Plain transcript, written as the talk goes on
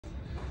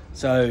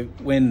So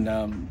when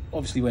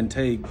obviously when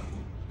Teague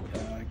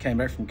came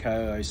back from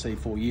KIOC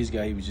 4 years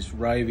ago, he was just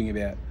raving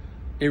about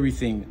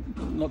everything,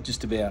 not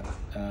just about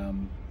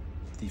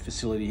the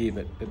facility here,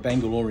 but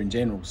Bangalore in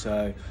general.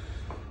 So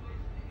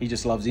he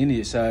just loves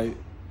India. So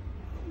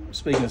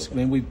speaking of, I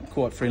mean, we're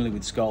quite friendly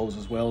with Skulls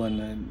as well,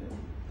 and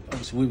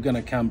obviously we were going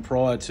to come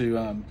prior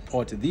to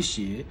this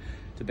year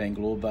to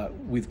Bangalore, but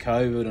with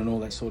COVID and all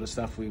that sort of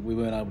stuff, we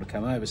weren't able to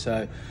come over.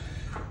 So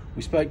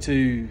we spoke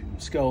to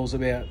Skulls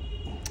about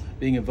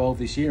being involved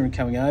this year and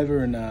coming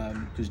over, and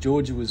because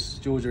Georgia,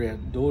 our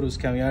daughter, was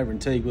coming over,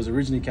 and Teague was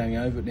originally coming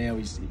over, but now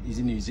he's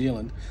in New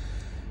Zealand.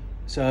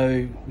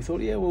 So we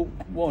thought, yeah, well,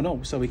 why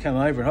not? So we come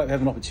over and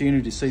have an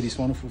opportunity to see this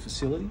wonderful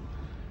facility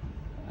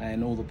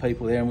and all the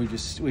people there, and we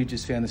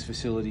just found this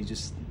facility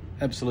just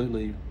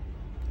absolutely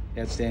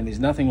outstanding. There's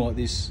nothing like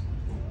this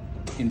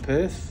in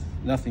Perth,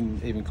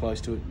 nothing even close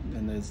to it,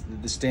 and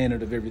the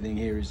standard of everything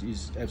here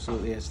is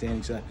absolutely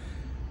outstanding. So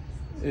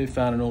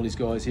Irfan and all these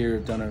guys here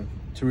have done a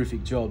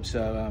terrific job.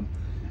 So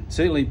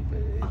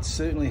it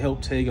certainly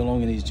helped Teague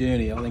along in his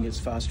journey. I think it's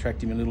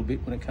fast-tracked him a little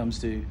bit when it comes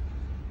to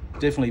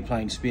definitely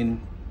playing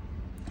spin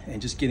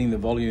and just getting the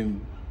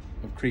volume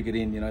of cricket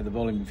in, the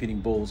volume of hitting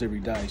balls every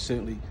day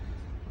certainly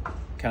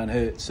can't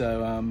hurt.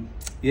 So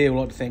yeah, we'd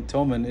like to thank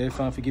Tom and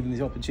Irfan for giving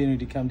this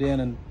opportunity to come down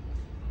and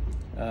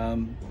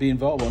be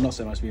involved. Well, not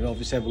so much be involved,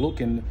 just have a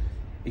look and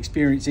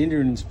experience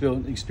India and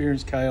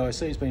experience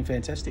KIOC. It's been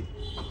fantastic.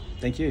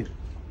 Thank you.